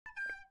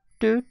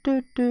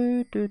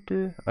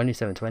Only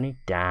 720?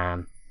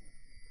 Damn.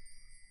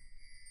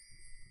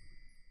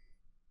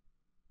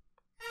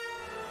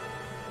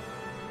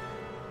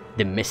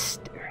 The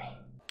mystery.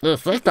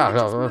 Somebody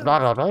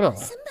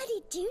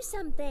do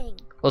something.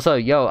 Also,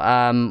 yo,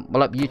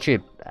 what up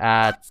YouTube?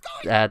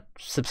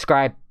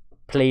 Subscribe,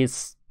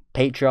 please.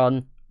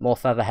 Patreon, more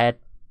further ahead.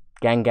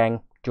 Gang,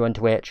 join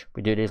Twitch.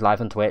 We do these live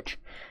on Twitch.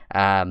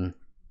 That's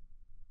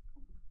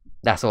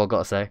all I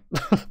gotta say.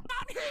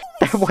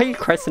 Why are you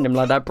caressing him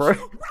like that, bro? Wrap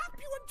you in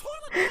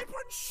toilet paper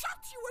and shut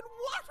you in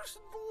waters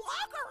and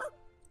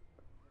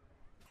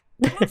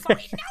water. Looks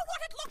like now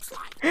what it looks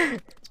like.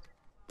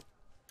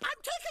 I'm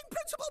taking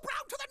Principal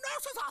Brown to the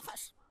nurse's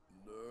office.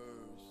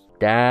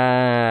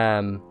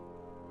 Damn.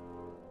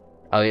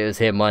 Oh, it was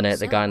him, wasn't it?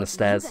 The guy on the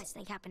stairs. What do you guys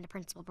think happened to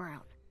Principal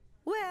Brown?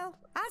 Well,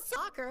 I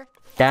soccer.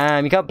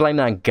 Damn, you can't blame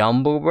that on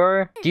Gumball,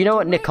 bro. Do you know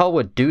what Nicole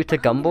would do to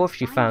Gumball if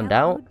she found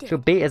out? She'll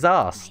beat his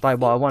ass, like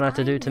what I want her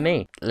to do to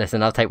me.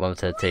 Listen, I'll take one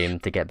to the team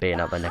to get beaten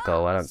up by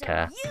Nicole, I don't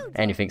care.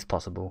 Anything's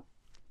possible.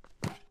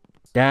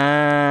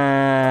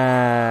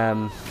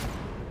 Damn.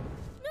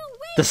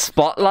 The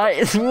spotlight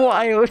is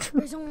wild.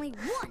 There's only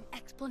one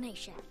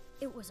explanation.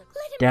 It was a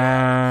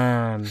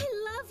Damn. I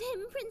love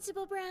him,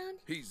 Principal Brown.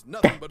 He's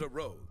nothing but a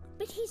rogue.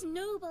 But he's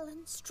noble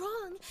and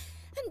strong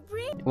and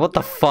brave. What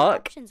the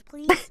fuck?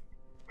 Please.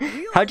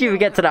 How'd you even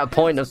get to that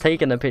point of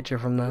taking a picture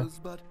from there?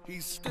 But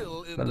he's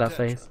still in With that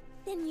face.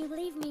 Then you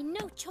leave me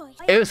no choice.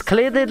 It was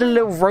clearly the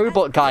little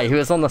robot guy who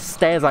was on the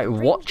stairs like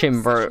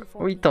watching, bro.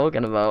 What are you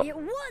talking about? It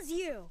was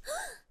you.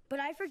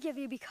 But I forgive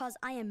you because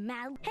I am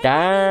mad. Hey,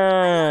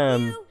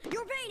 Damn. you.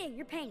 You're painting.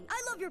 You're painting.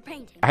 I love your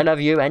painting. I love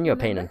you and your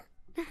painting.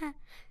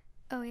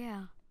 Oh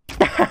yeah.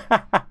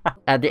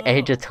 At the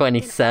age of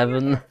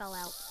 27.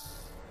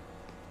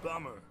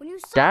 Bummer.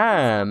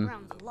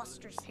 Damn.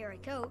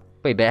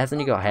 Wait, but hasn't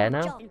he got hair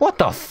now? What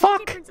the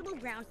fuck? Principal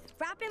Brown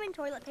wrapped him in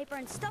toilet paper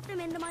and stuffed him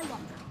into my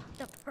locker.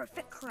 The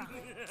perfect crime.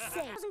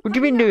 What do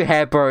you mean new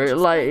hair, bro?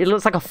 Like, it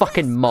looks like a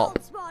fucking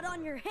mop. Spot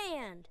on your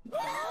hand.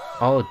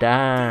 Oh,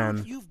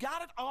 damn. You've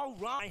got it all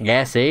right.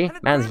 Yeah, see?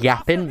 Man's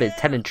yapping, but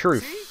telling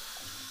truth.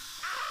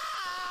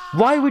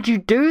 Why would you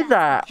do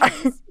that?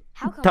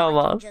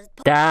 Thomas.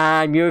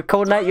 Damn, you're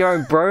calling out your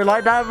own bro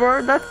like that,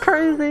 bro? That's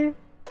crazy.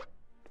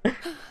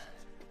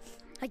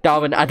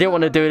 Darwin, I didn't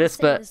want to do this,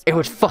 but it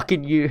was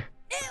fucking you.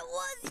 It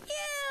was you!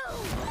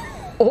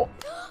 Oh.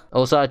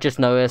 Also, I just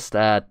noticed,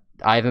 I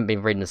haven't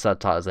been reading the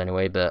subtitles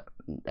anyway, but,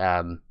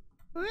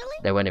 Really?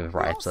 they weren't even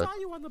right, so. I saw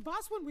you on the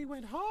bus when we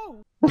went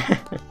home.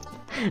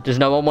 Just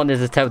no one wanted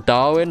to tell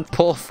Darwin.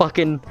 Poor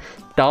fucking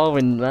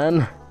Darwin,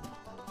 man.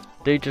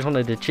 Dude just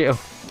wanted to chill.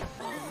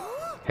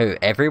 Who,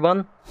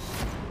 everyone?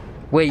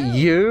 Wait,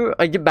 you?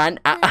 Are your man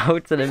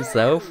outed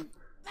himself?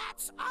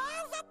 That's all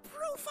the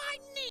proof I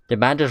need. Did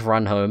man just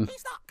run home?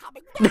 He's not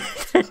coming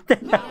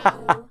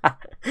back.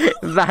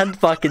 Man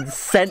fucking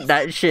sent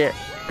that shit.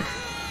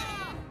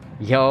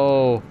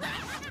 Yo.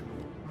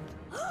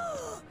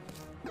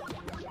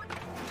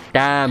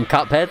 Damn,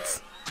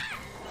 Cupheads.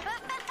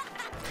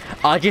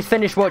 I just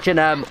finished watching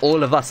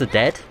All of Us Are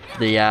Dead.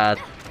 The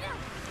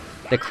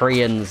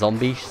Korean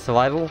zombie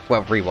survival.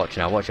 Well,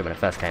 rewatching. I watched it when it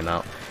first came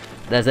out.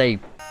 There's a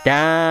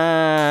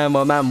damn.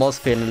 My man was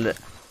feeling it.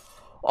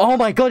 Oh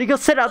my god, he got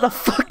sent out the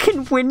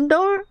fucking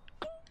window.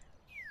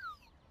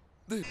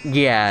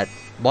 Yeah.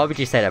 Why would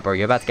you say that, bro?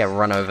 You're about to get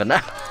run over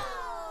now.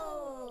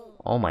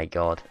 Oh my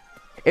god.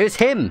 It was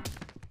him.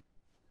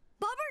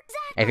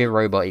 Every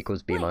robot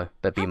equals BMO,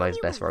 but BMO's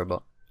best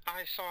robot.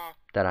 I saw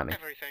Don't at me.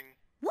 everything.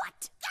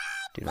 What?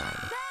 Do not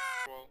at me.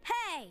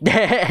 Hey!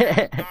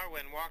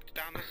 Darwin walked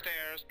down the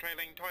stairs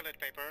trailing toilet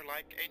paper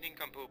like a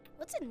nincompoop.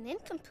 What's a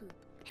nincompoop?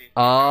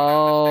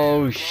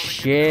 Oh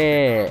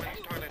shit.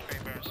 Darwin's toilet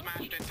paper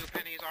smashed into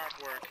Penny's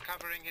artwork,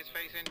 covering his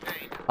face in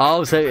paint.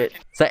 Oh, so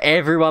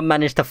everyone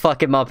managed to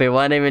fuck him up. It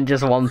wasn't even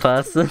just one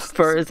person,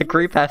 bro. It's a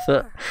group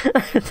effort. So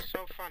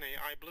funny,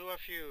 I blew a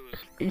fuse.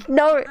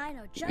 No, I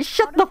know just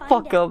shut how to the find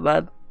fuck out. up,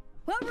 man.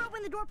 Whoever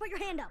opened the door, put your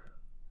hand up.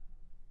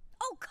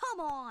 Oh, come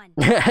on.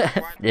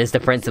 There's the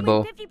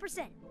principal. Zoom in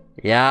 50%.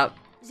 Yep.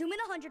 Zoom in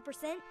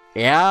 100%.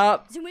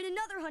 Yep. Zoom in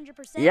another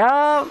 100%.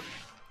 Yep.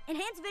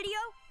 Enhance video.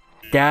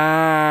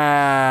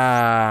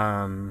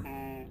 Damn.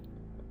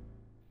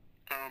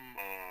 Come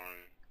on.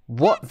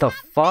 What the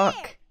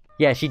fuck?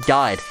 Yeah, she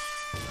died.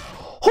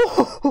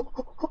 Don't worry,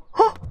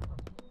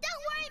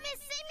 Miss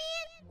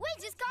Simeon. We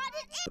just got it.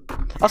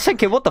 I was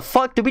thinking, what the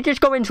fuck? Did we just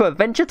go into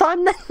Adventure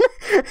Time then?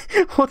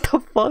 What the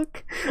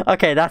fuck?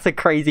 Okay, that's a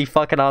crazy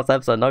fucking ass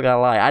episode, not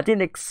gonna lie. I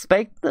didn't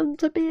expect them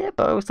to be it,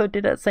 but I also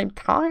did at the same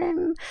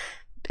time.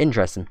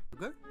 Interesting.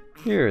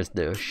 Here's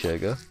the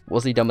sugar.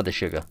 What's he done with the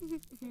sugar?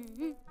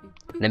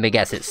 Let me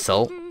guess, it's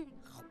salt.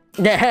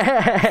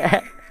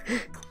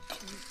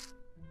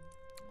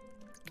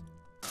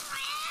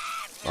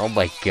 Oh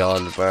my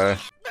god, bro.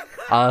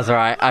 I was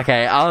right.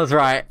 Okay, I was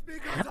right.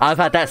 I've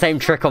had that same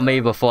trick on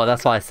me before,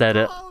 that's why I said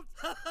it.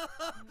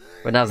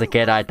 When I was a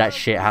kid, that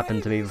shit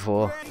happened to me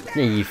before.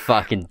 You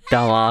fucking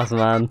dumbass,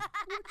 man. What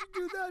did you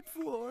do that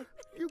for?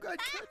 You got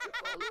ketchup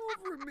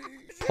all over me.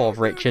 Poor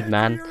Richard,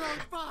 man. Your own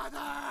father.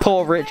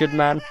 Poor Richard,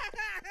 man.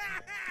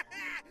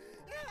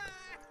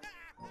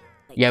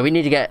 Yeah, we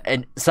need to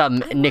get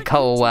some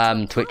Nicole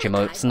Twitch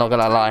emotes, not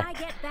gonna lie.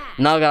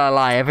 Not gonna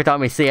lie, every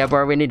time we see her,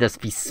 bro, we need to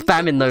be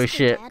spamming those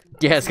shit.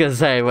 Yeah, I was gonna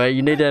say, well,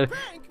 you need to...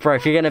 Bro,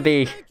 if you're gonna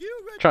be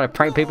trying to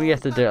prank people, you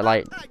have to do it,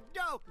 like,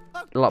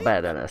 a lot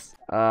better than this.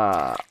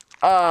 That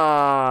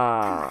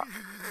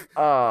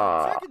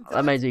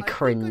made me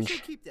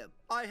cringe.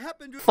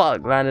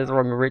 Fuck, man, is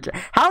wrong with Richard.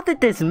 How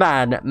did this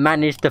man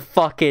manage to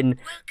fucking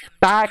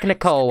bag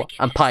Nicole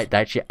and pipe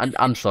that shit?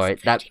 I'm sorry,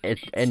 that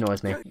it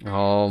annoys me.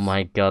 Oh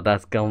my god,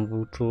 that's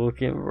Gumball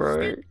talking,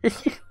 bro.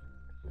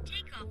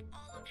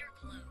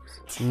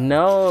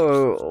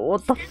 No,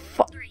 what the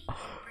fuck?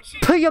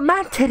 Put your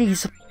man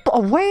titties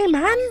away,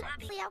 man.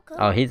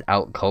 Oh, he's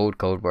out cold,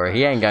 bro.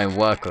 He ain't going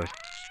work or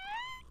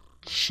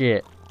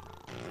shit.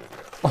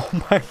 Oh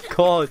my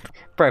god,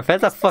 bro. If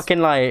there's a fucking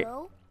like,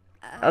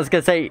 I was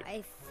gonna say,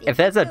 if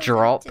there's a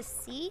drop,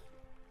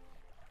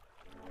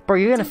 bro,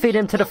 you're gonna feed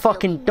him to the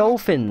fucking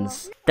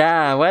dolphins.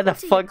 Damn, where the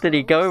fuck did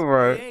he go,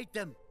 bro?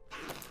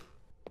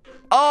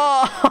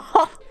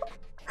 Oh,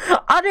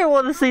 I didn't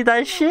want to see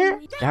that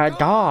shit.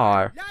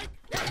 Dar.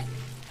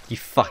 You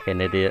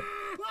fucking idiot.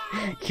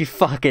 You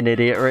fucking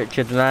idiot,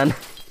 Richard, man.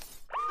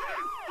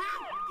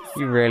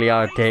 You really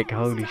are a dick.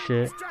 Holy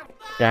shit.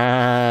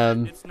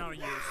 Damn. It's no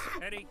use.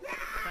 Eddie,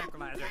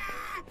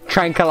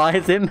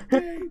 Tranquilize him.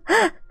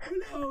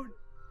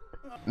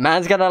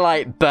 Man's gonna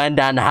like burn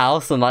down the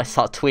house and like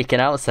start tweaking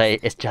out and say,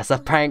 it's just a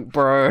prank,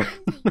 bro.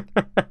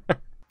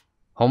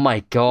 Oh my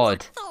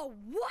god.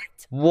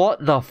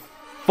 What the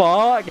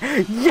fuck?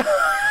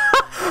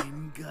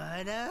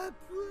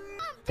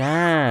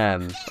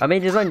 Damn. I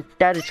mean, his own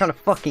dad is trying to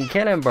fucking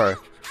kill him, bro.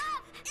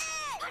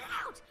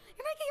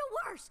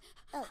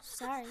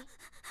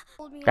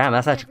 Damn,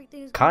 that's actually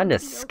kind of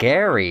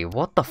scary.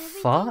 What the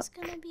fuck?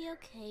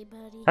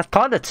 That's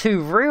kind of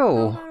too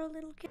real.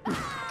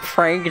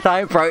 Frank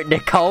time, bro.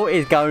 Nicole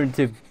is going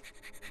to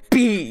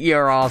beat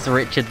your ass,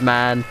 Richard,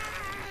 man.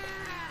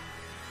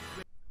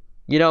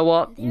 You know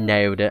what?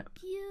 Nailed it.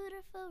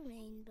 Beautiful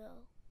rainbow.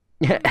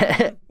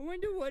 I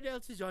wonder what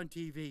else is on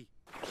TV.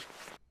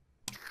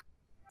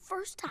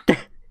 First time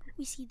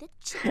we see the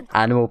chicken.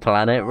 Animal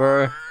Planet,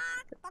 bro.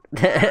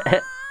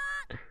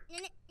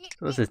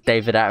 What's this,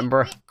 David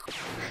Attenborough?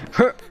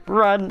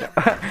 Run!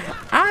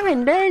 I'm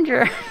in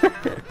danger!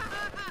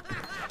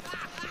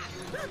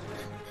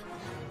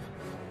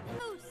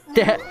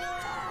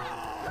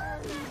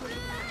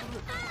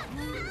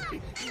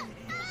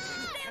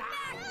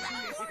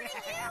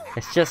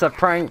 It's just a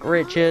prank,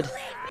 Richard.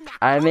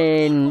 I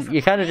mean,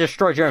 you kind of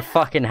destroyed your own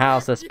fucking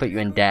house. Let's put you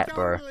in debt,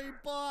 bro.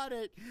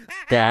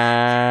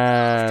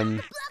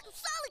 Damn.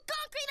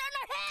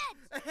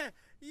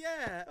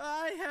 Yeah,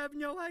 I have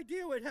no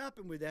idea what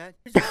happened with that.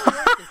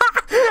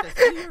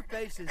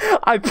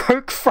 I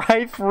broke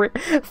five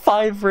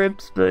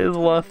ribs, but it was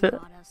worth it.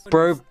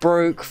 Bro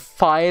broke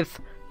 5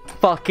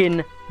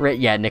 fucking ribs.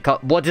 Yeah, Nicole.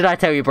 What did I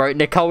tell you, bro?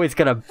 Nicole is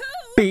gonna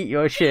beat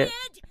your shit.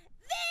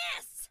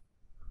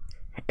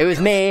 It was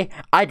me.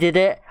 I did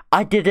it.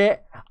 I did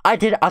it. I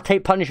did it. I'll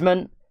take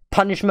punishment.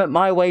 Punishment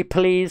my way,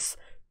 please.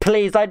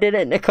 Please, I did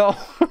it, Nicole.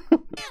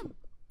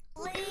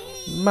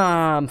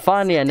 Mom,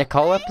 finally a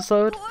Nicole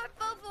episode. I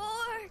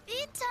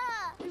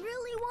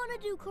really want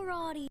to do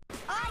karate.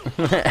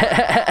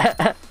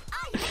 I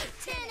hate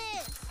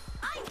tennis.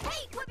 I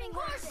hate whipping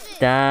horses.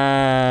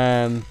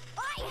 Damn.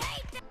 I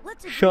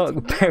hate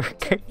Shock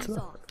barricades.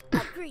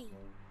 Agree.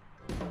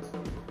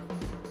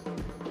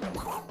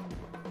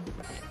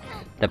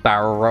 The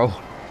barrel roll. That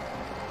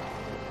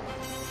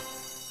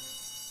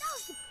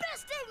was the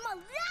best day of my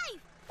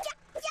life.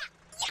 Yeah.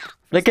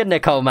 Look at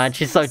Nicole, man.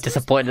 She's so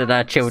disappointed in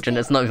her children.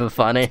 It's not even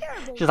funny.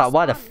 She's like,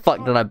 why the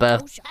fuck did I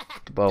birth?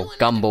 Well,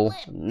 Gumball.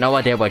 No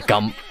idea where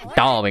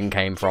Darwin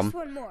came from.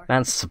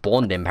 Man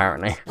spawned him,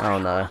 apparently. I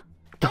don't know.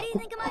 What do you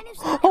think of my new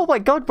style? Oh my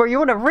god, bro. You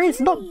want to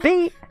Riz, not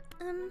beat?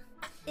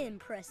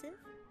 Impressive.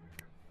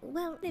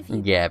 Well, if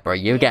you Yeah, bro.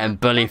 You're getting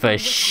bullied for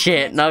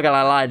shit. Not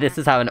gonna lie. This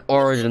is how an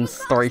origin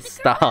story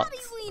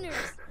starts.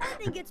 I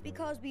think it's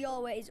because we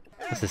always.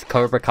 This is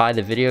Cobra Kai,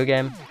 the video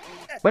game.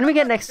 When do we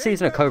get next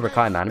season of Cobra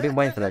Kai, man? I've been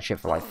waiting for that shit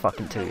for like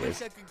fucking 2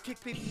 years.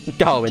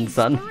 Darwin,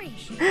 son. Was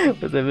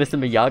it Mr.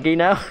 Miyagi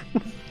now?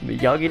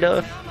 Miyagi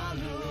though?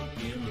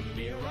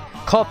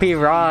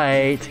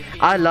 Copyright!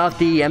 I love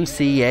the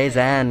MCAs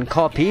and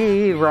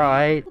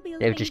copyright!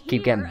 They would just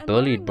keep getting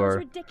bullied, bro.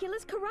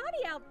 Ridiculous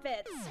karate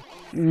outfits.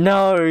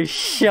 No,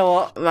 shut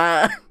up,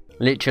 man.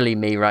 Literally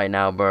me right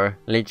now, bro.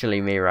 Literally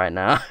me right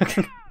now.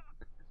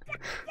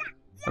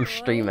 I'm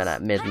streaming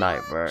at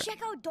midnight, bro. Check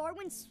out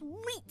Darwin's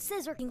sweet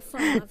scissor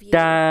fun of you.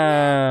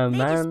 Damn,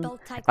 man.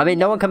 I mean,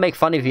 no one can make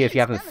fun of you if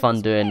you're having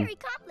fun doing... Very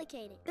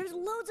complicated. There's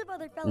loads of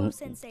other fellow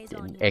senseis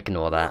on you.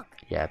 Ignore that.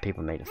 Yeah,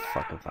 people make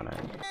fucking fun of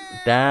it.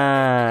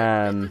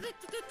 Damn.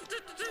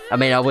 I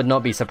mean, I would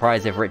not be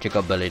surprised if Richard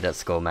got bullied at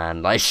school,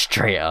 man. Like,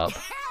 straight up.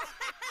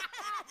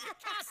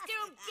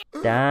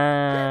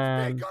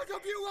 Damn. Because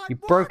of you, You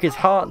broke his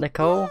heart,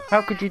 Nicole.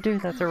 How could you do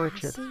that to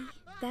Richard? See,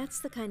 that's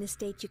the kind of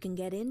state you can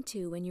get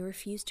into when you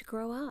refuse to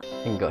grow up.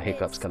 He got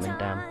hiccups coming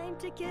down. Time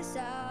to kiss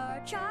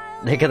our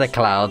child. Look at the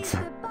clouds.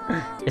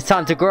 It's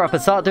time to grow up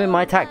and start doing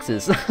my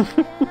taxes.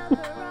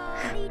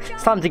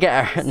 It's time to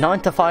get a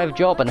 9-to-5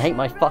 job and hate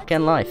my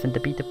fucking life and to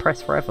be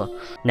depressed forever.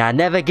 Nah,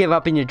 never give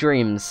up in your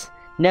dreams.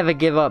 Never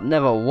give up,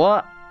 never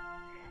what?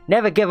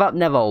 Never give up,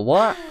 never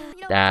what?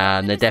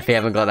 Damn, they definitely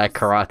haven't got that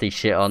karate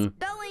shit on.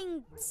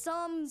 Spelling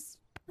sums.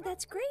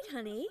 That's great,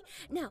 honey.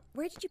 Now,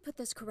 where did you put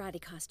those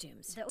karate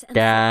costumes?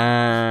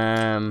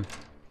 Damn.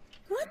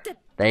 What the?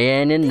 They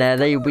ain't in there,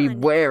 they be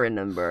gone. wearing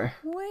them, bro.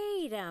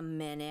 Wait a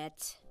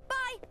minute.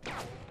 Bye.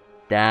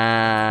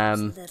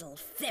 Damn. Little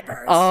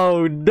fibbers.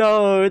 Oh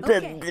no, the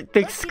Okay,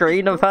 big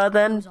screen of her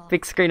then?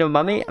 Big screen of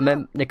mummy? I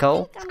mean,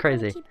 Nicole? It's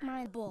crazy.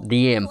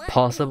 The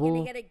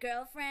impossible? Get a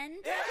girlfriend?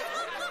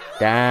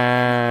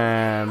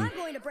 Damn. I'm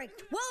going to break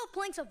 12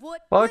 planks of wood.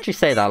 Why would you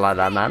say that like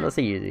that, man? That's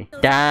easy.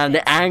 Damn,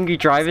 the angry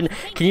driving.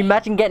 Can you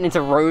imagine getting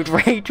into road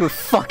rage with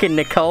fucking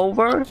Nicole,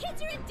 bro?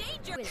 Kids are in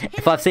danger.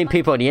 If I've seen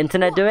people on the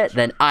internet do it,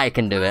 then I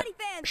can do it.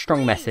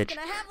 Strong message. Can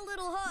I have a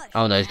little hush?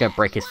 Oh no, he's gonna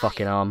break his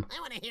fucking arm. I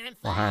want to hear him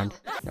Or fall. hand.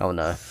 Oh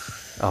no.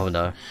 Oh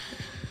no.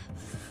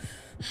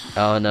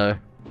 Oh no.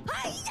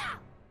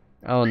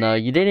 Oh no,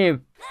 you didn't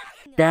even...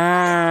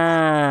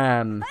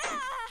 Damn.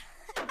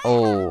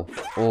 Oh.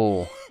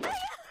 Oh.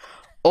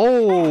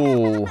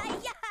 Oh.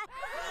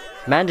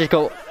 Man just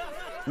got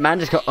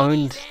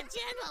owned.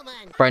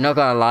 Gentlemen. Bro, not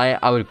gonna lie,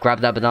 I would grab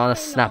that banana,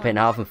 snap it in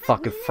half and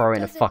fucking throw it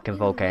in a fucking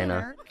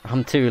volcano.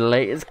 I'm too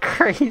late, it's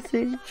crazy.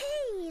 Hey, leave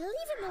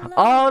him alone.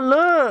 Oh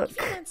look! If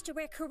he wants to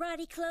wear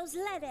karate clothes,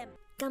 let him.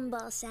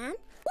 Gumball-san.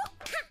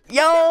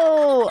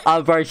 Yo!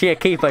 Oh bro, she a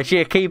keeper, she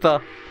a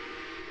keeper.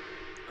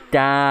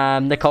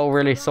 Damn, Nicole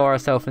really saw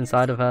herself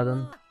inside of her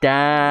then.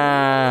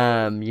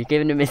 Damn, you're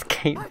giving him his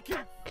cape. I can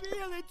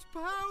feel its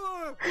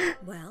power.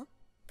 Well,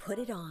 put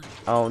it on.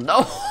 Oh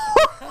no!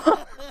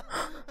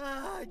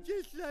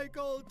 Just like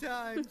old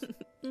times.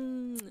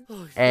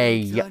 Oh,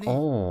 Hey, thanks, honey.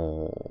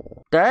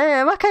 oh.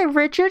 Damn, okay,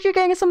 Richard, you're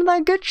getting some of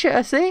that good shit,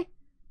 I see.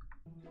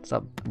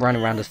 Stop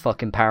running around as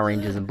fucking Power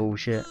Rangers and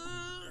bullshit.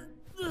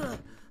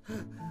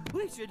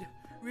 We should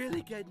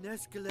really get an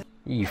escalator.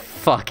 You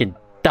fucking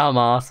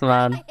dumbass,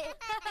 man.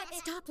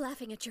 Stop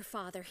laughing at your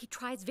father. He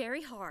tries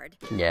very hard.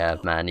 Yeah,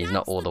 man, he's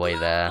not all the way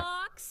there.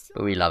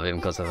 But we love him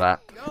because of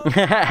that.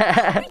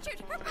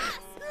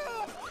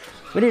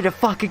 We need to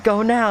fucking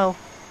go now.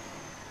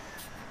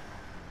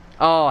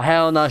 Oh,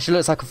 hell no, she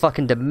looks like a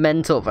fucking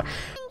dementor.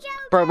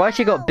 Bro, why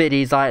she got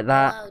biddies like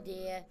that? Oh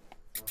dear.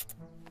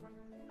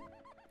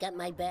 Got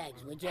my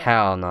bags, would you?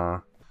 Hell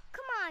no.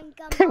 Come on,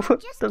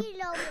 Gumball. Just The- get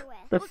it over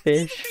with. The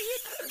fish.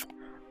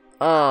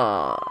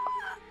 Oh.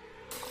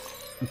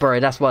 Bro,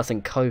 that's worse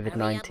than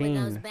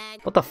COVID-19.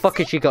 What the fuck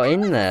has she got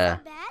in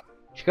there? Bad?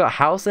 She got a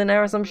house in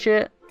there or some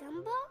shit?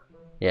 Gumball?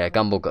 Yeah,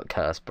 Gumball got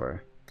cursed, bro.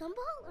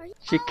 Gumball? Are you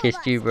She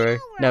kissed you, bro.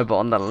 No, but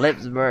on the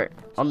lips, bro.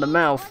 On the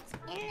mouth.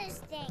 What's in this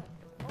thing?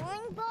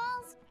 Bowling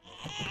balls?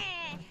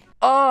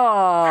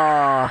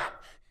 Oh.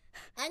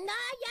 And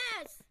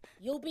yes!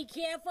 You be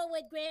careful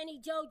with Granny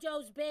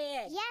JoJo's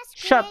bag. Yes,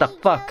 Shut the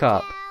Granny fuck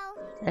up.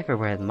 JoJo.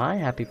 Everywhere's my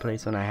happy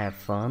place when I have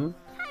fun.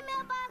 Hi,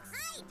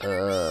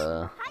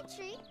 Mailbox. Hi,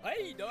 Tree.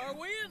 Hey,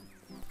 Darwin!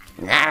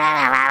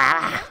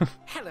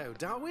 Hello,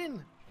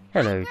 Darwin.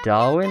 Hello,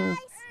 Darwin.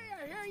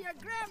 I hear your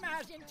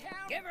grandma's in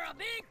town. Give her a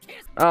big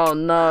kiss. Oh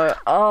no.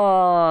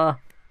 Oh.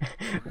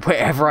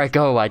 Wherever I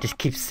go, I just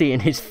keep seeing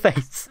his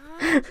face. Oh,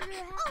 hey, look,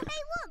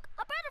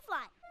 a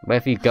butterfly.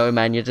 Wherever you go,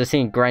 man, you're just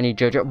seeing Granny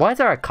JoJo. Why is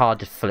there a car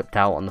just flipped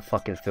out on the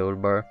fucking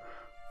field, bro?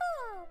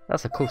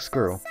 That's a cool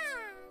squirrel.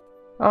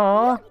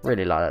 Oh,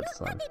 really like that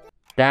design.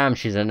 Damn,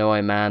 she's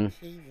annoying, man.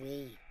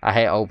 I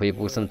hate old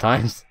people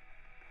sometimes.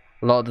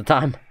 A lot of the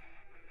time.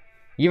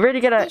 You really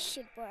gonna... This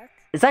should work.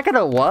 Is that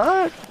gonna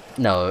work?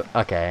 No,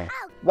 okay.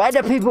 Why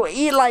do people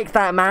eat like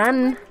that,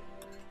 man?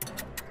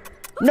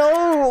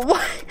 No!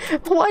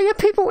 Why are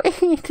people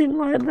eating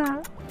like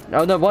that?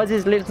 Oh no, why is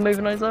his lips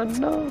moving on his own?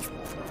 No.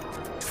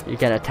 You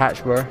can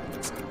attach, bro.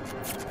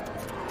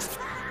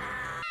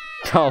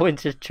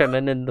 Darwin's just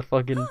chilling in the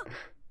fucking...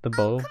 the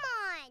bowl. Come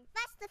on,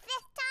 that's the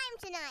 5th time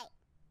tonight.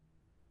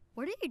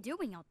 What are you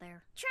doing out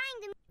there?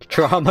 Trying to...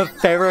 Drama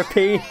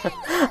therapy?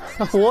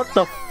 What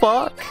the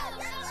fuck?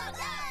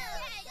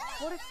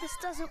 What if this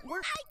doesn't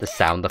work? The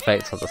sound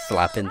effects of the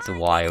slapping's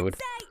wild.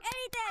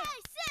 I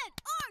said,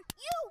 are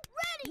you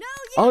ready?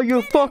 Are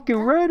you fucking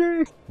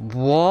ready?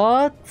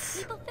 What?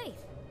 Leap of faith.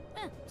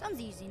 Sounds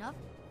easy enough.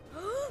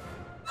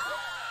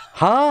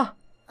 Huh?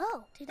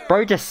 Oh, did I...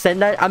 Bro, just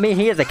send that. I mean,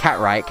 he is a cat,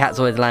 right? Cats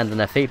always land on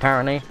their feet,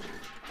 apparently.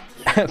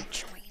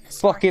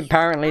 Fucking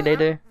apparently they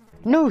do.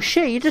 No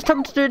shit, you just told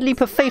him to do a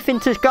leap of faith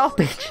into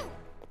garbage.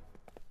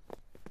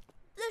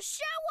 The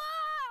shower!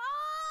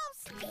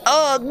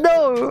 Oh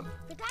no!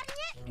 Forgotten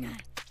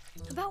yet?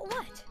 About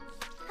what?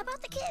 How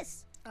about the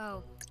kiss?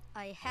 Oh,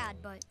 I had,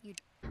 but you...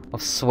 Oh,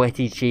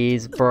 sweaty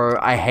cheese, bro.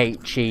 I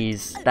hate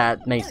cheese.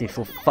 That makes me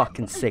feel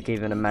fucking sick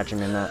even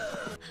imagining that.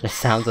 The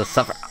sounds of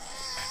suffering.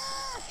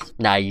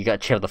 Nah, you gotta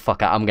chill the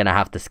fuck out. I'm gonna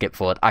have to skip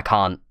forward. I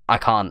can't.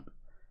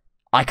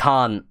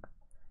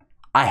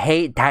 I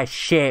hate that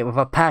shit with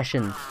a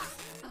passion.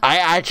 I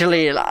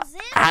actually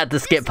had to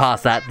skip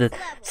past that. The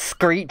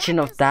screeching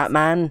of that,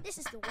 man. This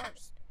is the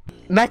worst.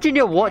 Imagine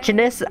you're watching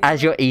this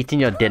as you're eating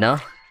your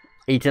dinner.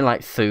 Eating,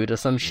 like, food or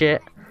some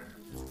shit.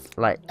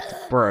 Like,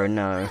 bro,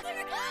 no.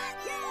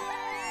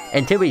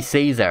 Until he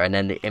sees her and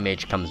then the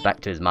image comes back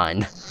to his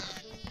mind.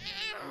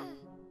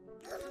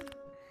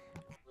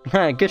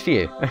 Good for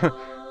you.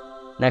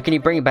 Now, can you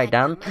bring it back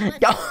down?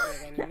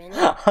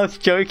 I was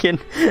joking.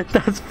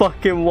 That's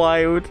fucking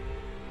wild.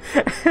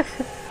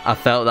 I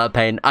felt that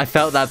pain. I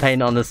felt that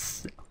pain on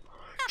the...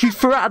 You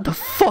threw it out the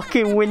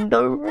fucking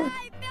window, bro. I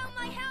found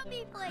my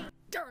happy place.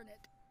 Darn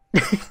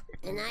it.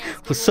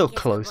 We're so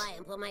close.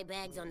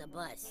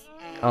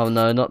 Oh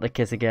no, not the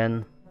kiss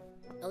again.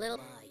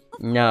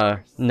 No,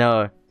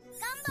 no.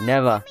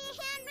 Never.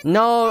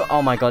 No!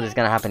 Oh my god, it's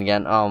gonna happen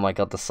again. Oh my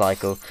god, the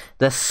cycle.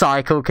 The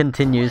cycle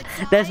continues.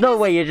 There's no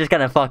way you're just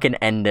gonna fucking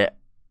end it.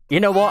 You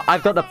know what?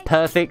 I've got the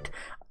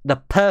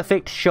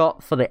perfect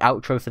shot for the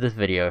outro for this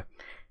video.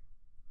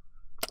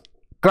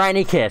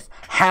 Granny kiss.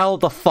 Hell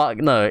the fuck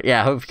no.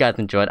 Yeah, I hope you guys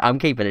enjoyed. I'm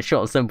keeping it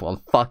short and simple.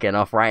 I'm fucking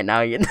off right now.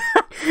 You know?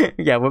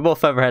 Yeah, we're more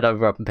further ahead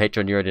over up on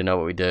Patreon. You already know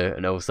what we do.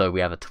 And also, we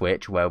have a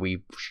Twitch where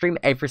we stream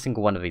every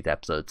single one of these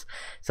episodes.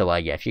 So,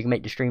 yeah, if you can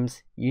make the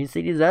streams, you can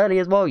see these early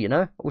as well, you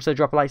know? Also,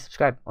 drop a like,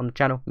 subscribe on the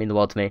channel. Mean the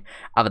world to me.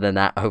 Other than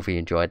that, I hope you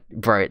enjoyed.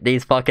 Bro,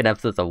 these fucking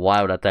episodes are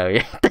wild, I tell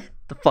you. They're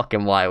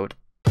fucking wild.